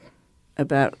information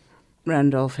about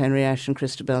Randolph, Henry Ashe and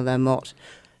Christabel Lamotte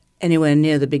anywhere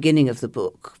near the beginning of the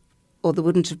book, or there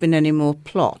wouldn't have been any more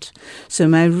plot. So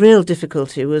my real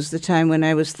difficulty was the time when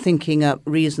I was thinking up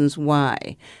reasons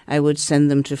why I would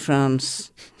send them to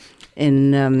France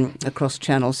in a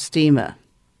cross-channel steamer.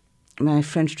 My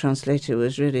French translator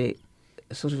was really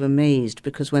sort of amazed,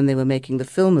 because when they were making the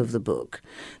film of the book,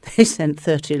 they sent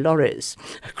 30 lorries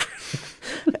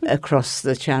across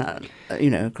the channel,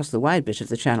 across the wide bit of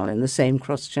the channel in the same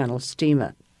cross-channel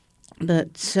steamer.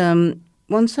 But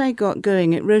once I got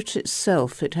going, it wrote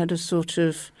itself. It had a sort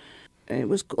of, it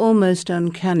was almost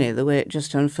uncanny the way it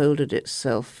just unfolded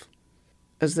itself,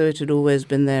 as though it had always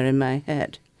been there in my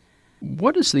head.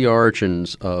 What is the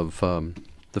origins of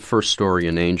the first story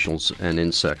in Angels and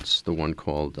Insects, the one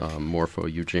called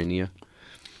Morpho-Eugenia?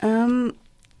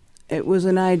 It was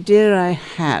an idea I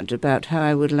had about how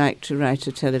I would like to write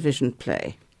a television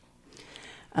play.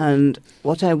 And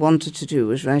what I wanted to do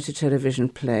was write a television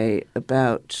play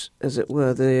about, as it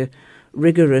were, the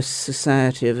rigorous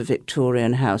society of a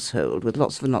Victorian household with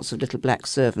lots and lots of little black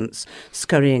servants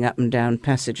scurrying up and down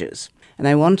passages. And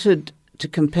I wanted to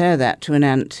compare that to an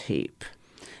ant heap.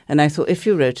 And I thought if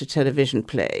you wrote a television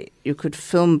play, you could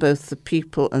film both the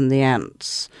people and the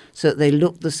ants so that they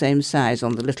looked the same size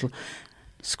on the little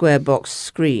square box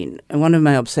screen. And one of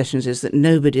my obsessions is that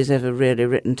nobody's ever really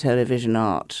written television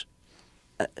art.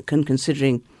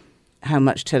 Considering how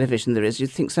much television there is, you'd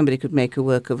think somebody could make a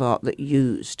work of art that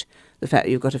used the fact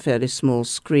that you've got a fairly small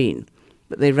screen.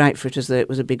 But they write for it as though it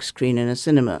was a big screen in a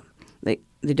cinema. They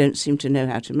don't seem to know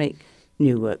how to make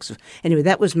new works. Anyway,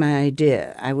 that was my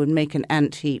idea. I would make an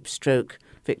ant heap stroke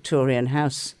Victorian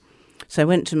house. So I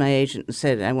went to my agent and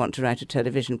said, I want to write a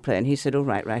television play. And he said, all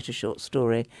right, write a short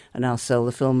story and I'll sell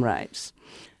the film rights.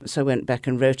 So I went back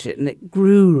and wrote it, and it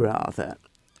grew rather.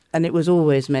 And it was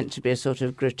always meant to be a sort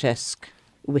of grotesque,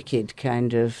 wicked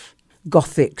kind of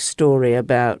Gothic story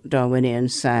about Darwinian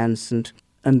science and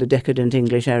the decadent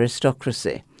English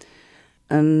aristocracy.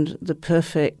 And the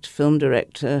perfect film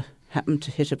director happened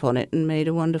to hit upon it and made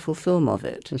a wonderful film of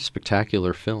it. A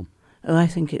spectacular film. Oh, I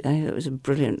think it was a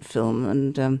brilliant film.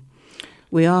 And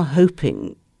we are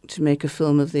hoping to make a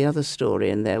film of the other story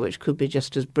in there, which could be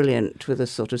just as brilliant with a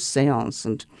sort of seance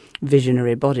and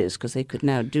visionary bodies, because they could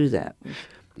now do that.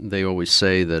 They always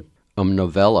say that a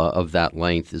novella of that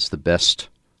length is the best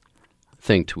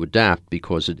thing to adapt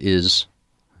because it is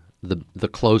the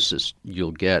closest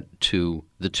you'll get to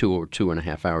the 2 or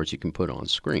 2.5 hours you can put on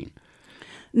screen.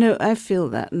 No, I feel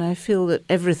that, and I feel that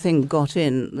everything got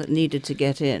in that needed to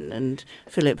get in, and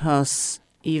Philip Haas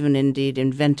even indeed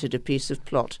invented a piece of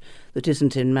plot that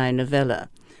isn't in my novella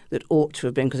that ought to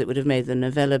have been, because it would have made the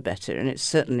novella better, and it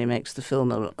certainly makes the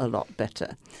film a lot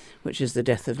better, which is the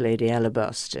death of Lady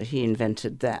Alabaster. He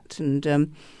invented that, and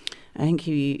I think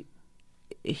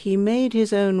he made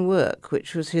his own work,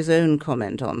 which was his own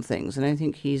comment on things, and I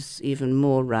think he's even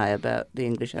more wry about the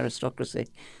English aristocracy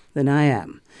than I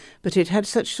am. But it had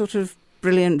such sort of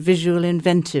brilliant visual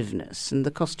inventiveness, and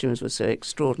the costumes were so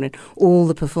extraordinary. All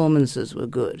the performances were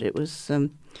good. It was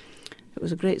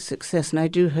a great success, and I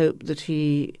do hope that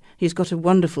he's got a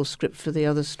wonderful script for the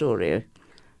other story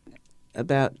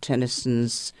about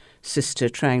Tennyson's sister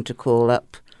trying to call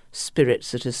up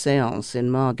spirits at a séance in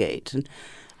Margate, and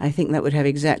I think that would have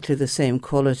exactly the same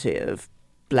quality of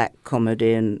black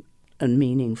comedy and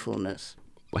meaningfulness.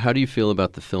 How do you feel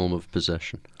about the film of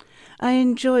Possession? I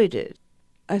enjoyed it.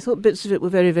 I thought bits of it were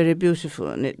very, very beautiful,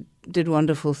 and it did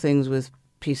wonderful things with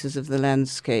pieces of the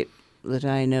landscape that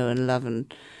I know and love.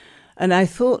 And I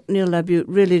thought Neil LaBute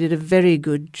really did a very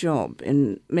good job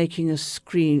in making a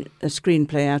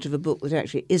screenplay out of a book that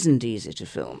actually isn't easy to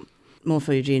film.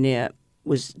 Morpho-Eugenia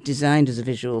was designed as a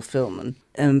visual film,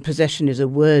 and Possession is a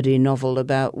wordy novel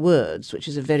about words, which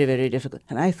is a very, very difficult.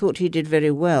 And I thought he did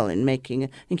very well in making I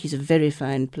think he's a very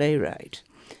fine playwright,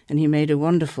 and he made a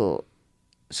wonderful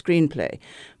screenplay.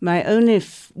 My only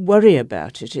worry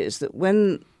about it is that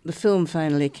when the film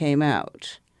finally came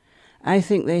out, I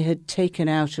think they had taken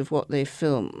out of what they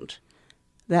filmed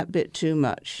that bit too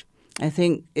much. I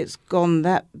think it's gone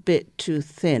that bit too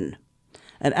thin.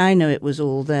 And I know it was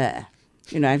all there.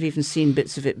 I've even seen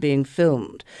bits of it being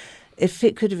filmed. If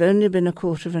it could have only been a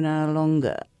quarter of an hour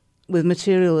longer, with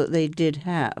material that they did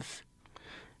have,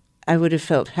 I would have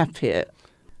felt happier.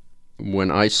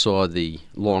 When I saw the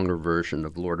longer version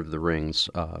of Lord of the Rings,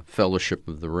 Fellowship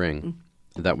of the Ring,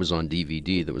 that was on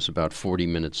DVD, that was about 40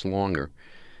 minutes longer,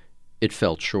 it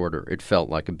felt shorter. It felt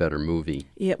like a better movie.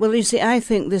 Yeah, well, you see, I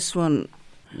think this one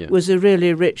was a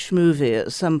really rich movie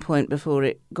at some point before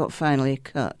it got finally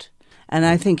cut. And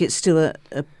I think it's still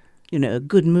a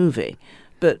good movie.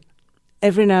 But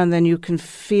every now and then you can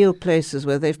feel places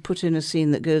where they've put in a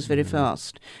scene that goes very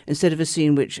fast, instead of a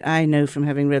scene which I know from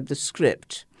having read the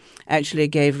script actually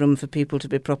gave room for people to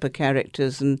be proper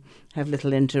characters and have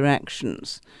little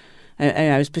interactions.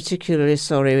 I was particularly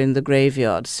sorry in the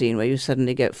graveyard scene where you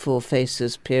suddenly get four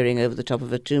faces peering over the top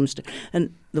of a tombstone.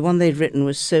 And the one they'd written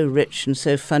was so rich and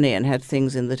so funny and had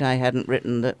things in that I hadn't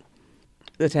written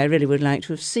that I really would like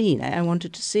to have seen. I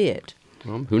wanted to see it.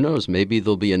 Well, who knows? Maybe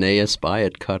there'll be an A.S.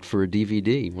 Byatt cut for a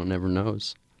DVD. One never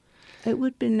knows. It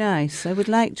would be nice. I would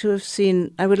like to have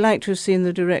seen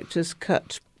the director's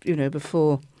cut,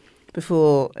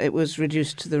 before it was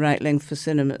reduced to the right length for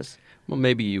cinemas. Well,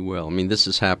 maybe you will. I mean, this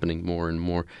is happening more and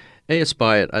more. A.S.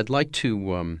 Byatt, I'd like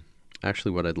to,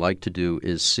 actually what I'd like to do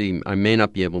is see, I may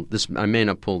not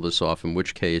pull this off, in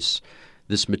which case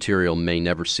this material may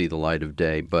never see the light of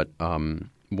day, but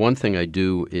one thing I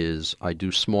do is I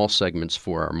do small segments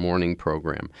for our morning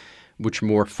program, which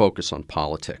more focus on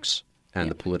politics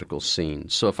and the political scene.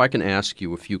 So if I can ask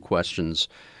you a few questions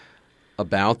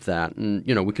about that, and,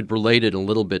 we could relate it a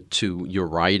little bit to your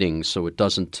writing so it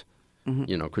doesn't,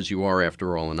 because you are,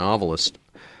 after all, a novelist.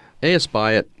 A.S.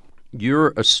 Byatt,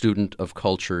 you're a student of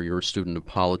culture, you're a student of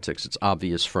politics. It's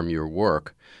obvious from your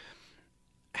work.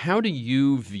 How do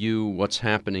you view what's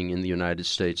happening in the United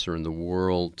States or in the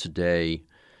world today?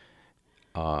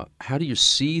 How do you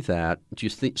see that? Do you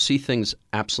see things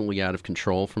absolutely out of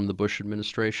control from the Bush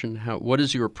administration? What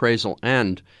is your appraisal,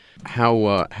 and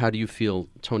how do you feel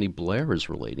Tony Blair is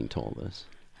relating to all this?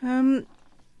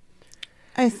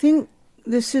 I think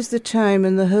this is the time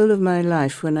in the whole of my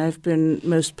life when I've been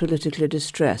most politically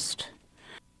distressed,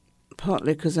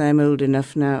 partly because I'm old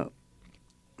enough now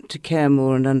to care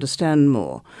more and understand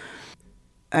more.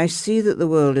 I see that the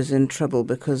world is in trouble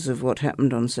because of what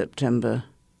happened on September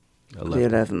the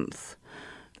 11th.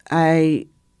 I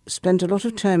spent a lot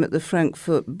of time at the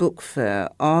Frankfurt Book Fair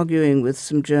arguing with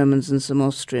some Germans and some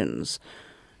Austrians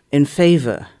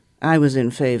I was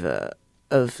in favour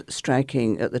of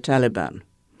striking at the Taliban.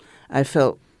 I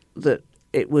felt that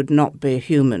it would not be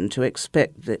human to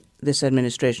expect that this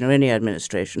administration or any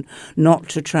administration not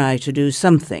to try to do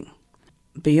something.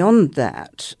 Beyond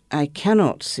that, I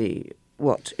cannot see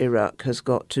what Iraq has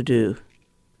got to do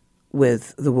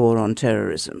with the war on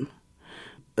terrorism.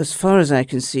 As far as I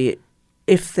can see,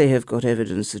 if they have got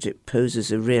evidence that it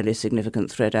poses a really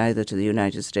significant threat either to the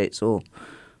United States or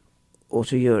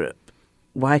to Europe,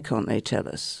 why can't they tell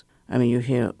us? I mean, you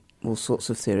hear all sorts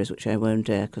of theories, which I won't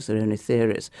dare because they're only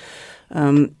theories.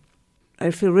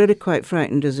 I feel really quite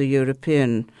frightened as a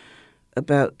European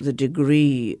about the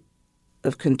degree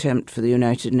of contempt for the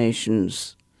United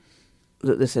Nations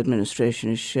that this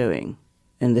administration is showing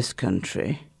in this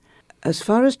country. As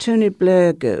far as Tony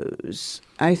Blair goes,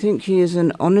 I think he is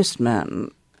an honest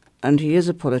man and he is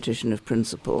a politician of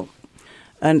principle.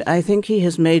 And I think he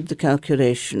has made the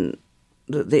calculation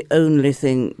that the only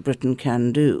thing Britain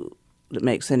can do that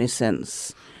makes any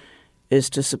sense is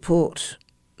to support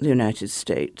the United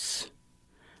States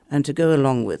and to go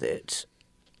along with it.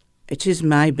 It is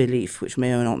my belief, which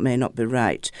may or may not be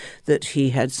right, that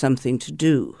he had something to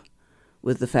do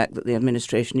with the fact that the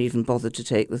administration even bothered to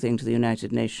take the thing to the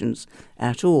United Nations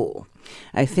at all.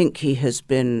 I think he has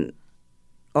been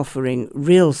offering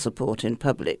real support in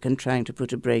public and trying to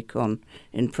put a brake on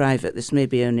in private. This may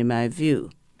be only my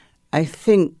view. I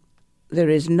think there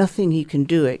is nothing he can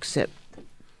do except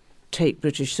take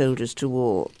British soldiers to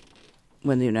war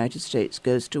when the United States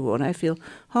goes to war, and I feel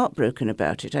heartbroken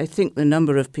about it. I think the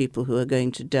number of people who are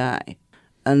going to die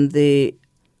and the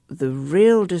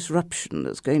real disruption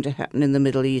that's going to happen in the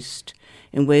Middle East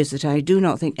in ways that I do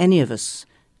not think any of us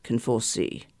can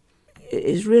foresee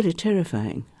is really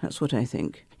terrifying. That's what I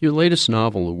think. Your latest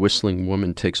novel, A Whistling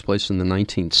Woman, takes place in the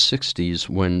 1960s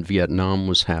when Vietnam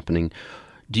was happening.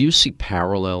 Do you see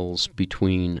parallels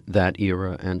between that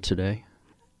era and today?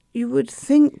 You would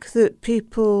think that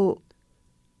people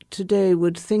today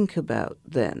would think about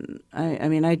then. I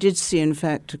mean, I did see, in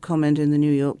fact, a comment in the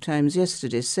New York Times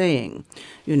yesterday saying,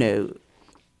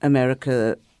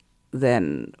 America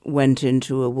then went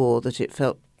into a war that it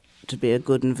felt to be a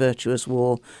good and virtuous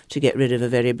war to get rid of a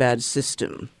very bad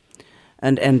system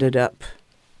and ended up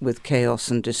with chaos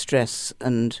and distress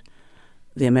and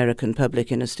the American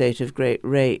public in a state of great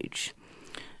rage.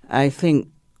 I think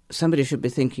somebody should be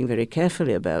thinking very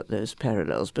carefully about those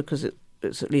parallels, because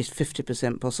it's at least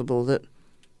 50% possible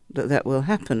that will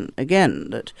happen again,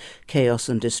 that chaos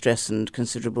and distress and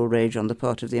considerable rage on the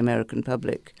part of the American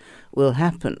public will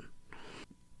happen.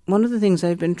 One of the things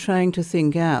I've been trying to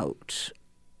think out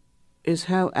is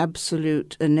how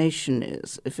absolute a nation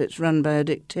is if it's run by a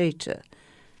dictator.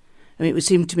 I mean, it would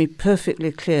seem to me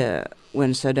perfectly clear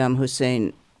when Saddam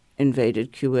Hussein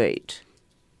invaded Kuwait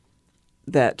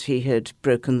that he had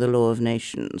broken the law of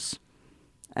nations,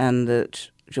 and that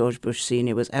George Bush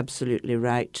Sr. was absolutely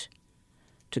right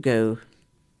to go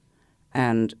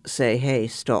and say, hey,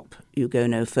 stop, you go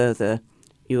no further,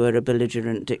 you are a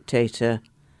belligerent dictator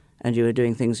and you are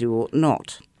doing things you ought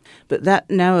not. But that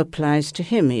now applies to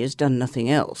him. He has done nothing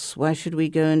else. Why should we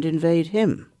go and invade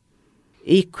him?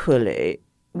 Equally,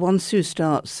 once you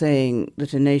start saying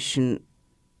that a nation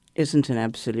isn't an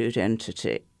absolute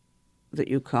entity, that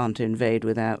you can't invade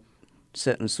without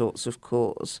certain sorts of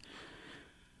cause,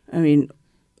 I mean,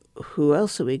 who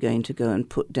else are we going to go and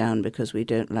put down because we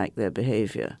don't like their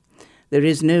behaviour? There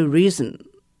is no reason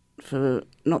for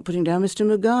not putting down Mr.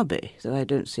 Mugabe, though I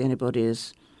don't see anybody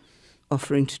as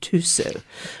offering to do so.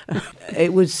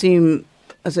 It would seem,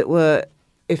 as it were,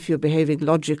 if you're behaving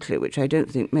logically, which I don't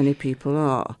think many people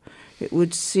are, it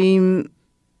would seem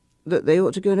that they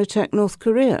ought to go and attack North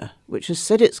Korea, which has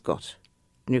said it's got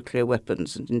nuclear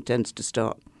weapons and intends to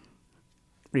start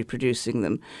reproducing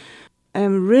them.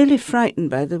 I'm really frightened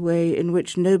by the way in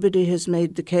which nobody has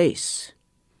made the case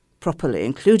properly,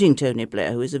 including Tony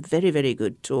Blair, who is a very, very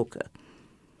good talker.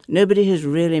 Nobody has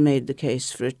really made the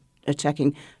case for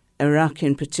attacking Iraq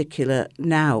in particular,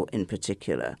 now in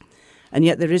particular. And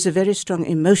yet there is a very strong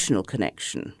emotional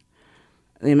connection.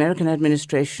 The American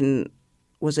administration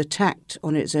was attacked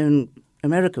on its own,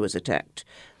 America was attacked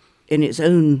in its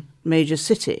own major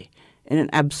city in an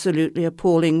absolutely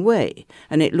appalling way.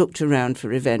 And it looked around for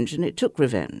revenge, and it took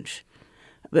revenge.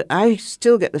 But I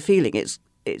still get the feeling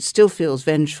it still feels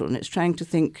vengeful, and it's trying to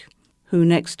think who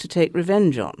next to take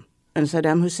revenge on. And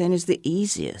Saddam Hussein is the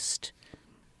easiest.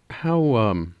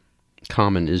 How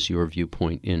common is your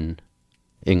viewpoint in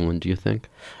England, do you think?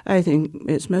 I think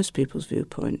it's most people's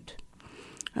viewpoint.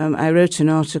 I wrote an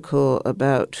article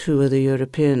about who are the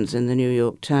Europeans in the New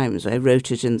York Times. I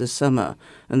wrote it in the summer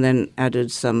and then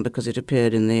added some because it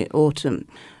appeared in the autumn.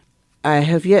 I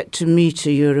have yet to meet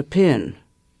a European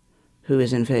who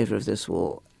is in favour of this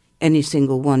war, any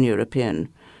single one European.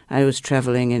 I was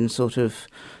travelling in sort of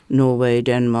Norway,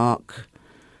 Denmark,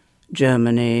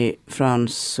 Germany,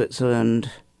 France,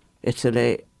 Switzerland,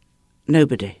 Italy.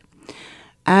 Nobody.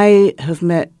 I have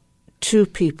met 2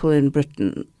 people in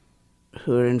Britain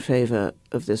who are in favour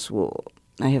of this war.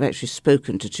 I have actually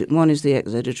spoken to 2. One is the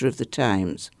ex-editor of the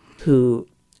Times, who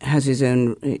has his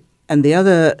own... And the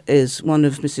other is one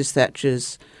of Mrs.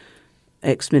 Thatcher's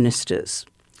ex-ministers.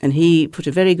 And he put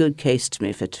a very good case to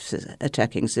me for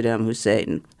attacking Saddam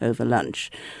Hussein over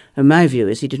lunch. And my view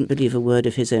is he didn't believe a word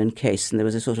of his own case, and there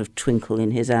was a sort of twinkle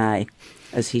in his eye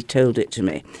as he told it to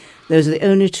me. Those are the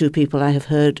only 2 people I have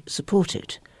heard support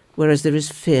it, whereas there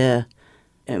is fear.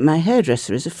 My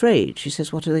hairdresser is afraid. She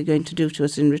says, what are they going to do to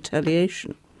us in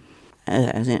retaliation?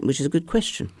 Which is a good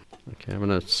question. Okay, I'm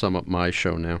going to sum up my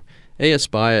show now. A.S.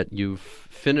 Byatt, you've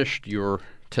finished your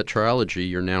tetralogy.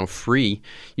 You're now free.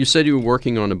 You said you were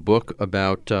working on a book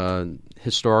about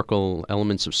historical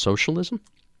elements of socialism?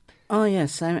 Oh,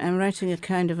 yes. I'm writing a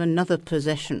kind of another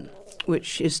possession,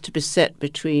 which is to be set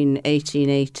between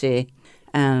 1880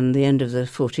 and the end of the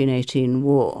 1418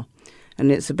 war.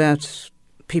 And it's about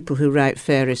people who write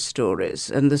fairy stories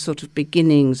and the sort of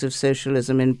beginnings of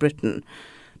socialism in Britain.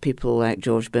 People like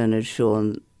George Bernard Shaw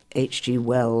and H.G.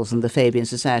 Wells and the Fabian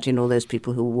Society and all those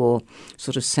people who wore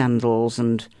sort of sandals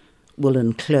and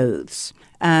woolen clothes.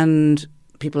 And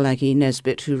people like E.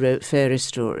 Nesbit who wrote fairy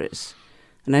stories.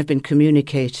 And I've been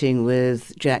communicating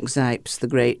with Jack Zipes, the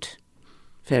great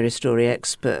fairy story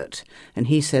expert. And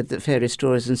he said that fairy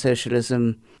stories and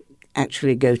socialism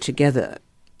actually go together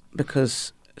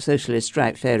because socialists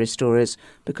write fairy stories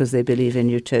because they believe in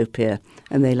utopia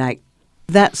and they like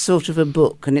that sort of a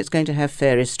book, and it's going to have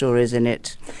fairy stories in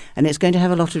it, and it's going to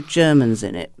have a lot of Germans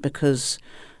in it because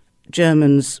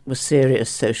Germans were serious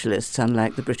socialists,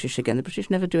 unlike the British. Again, the British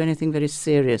never do anything very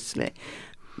seriously.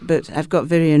 But I've got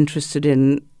very interested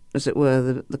in, as it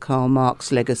were, the Karl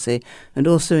Marx legacy, and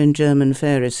also in German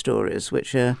fairy stories,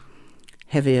 which are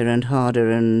heavier and harder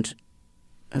and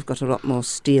have got a lot more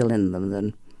steel in them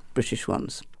than British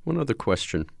ones. One other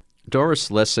question. Doris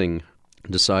Lessing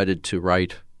decided to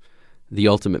write the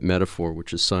ultimate metaphor,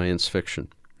 which is science fiction.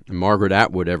 And Margaret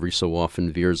Atwood every so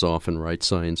often veers off and writes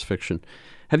science fiction.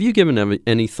 Have you given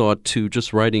any thought to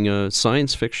just writing a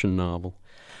science fiction novel?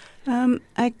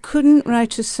 I couldn't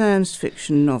write a science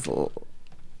fiction novel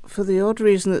for the odd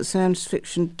reason that science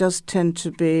fiction does tend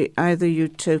to be either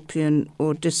utopian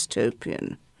or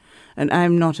dystopian. And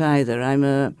I'm not either. I'm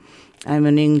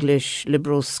an English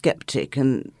liberal skeptic,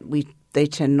 and they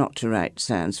tend not to write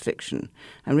science fiction.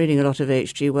 I'm reading a lot of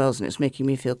H.G. Wells, and it's making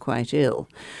me feel quite ill.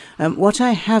 What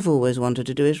I have always wanted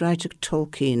to do is write a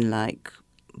Tolkien-like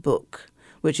book,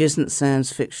 which isn't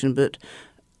science fiction, but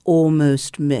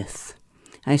almost myth.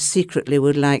 I secretly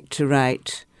would like to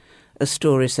write a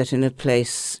story set in a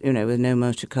place, with no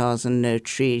motor cars and no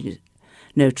trains,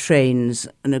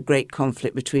 and a great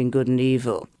conflict between good and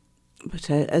evil. But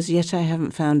as yet I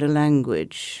haven't found a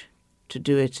language to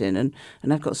do it in, and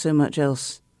I've got so much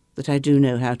else that I do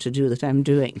know how to do that I'm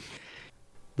doing.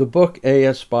 The book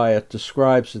A.S. Byatt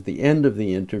describes at the end of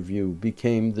the interview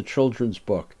became the children's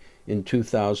book in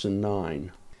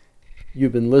 2009.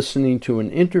 You've been listening to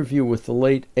an interview with the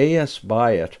late A.S.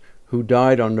 Byatt, who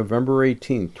died on November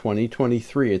 18,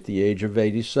 2023 at the age of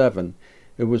 87.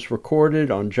 It was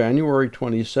recorded on January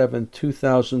 27,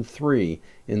 2003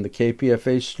 in the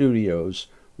KPFA studios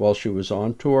while she was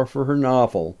on tour for her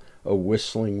novel, A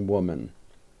Whistling Woman.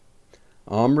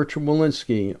 I'm Richard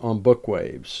Walensky on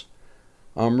Bookwaves.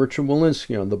 I'm Richard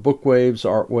Walensky on the Bookwaves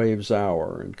Art Waves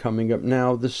Hour, and coming up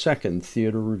now, the second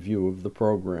theater review of the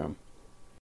program.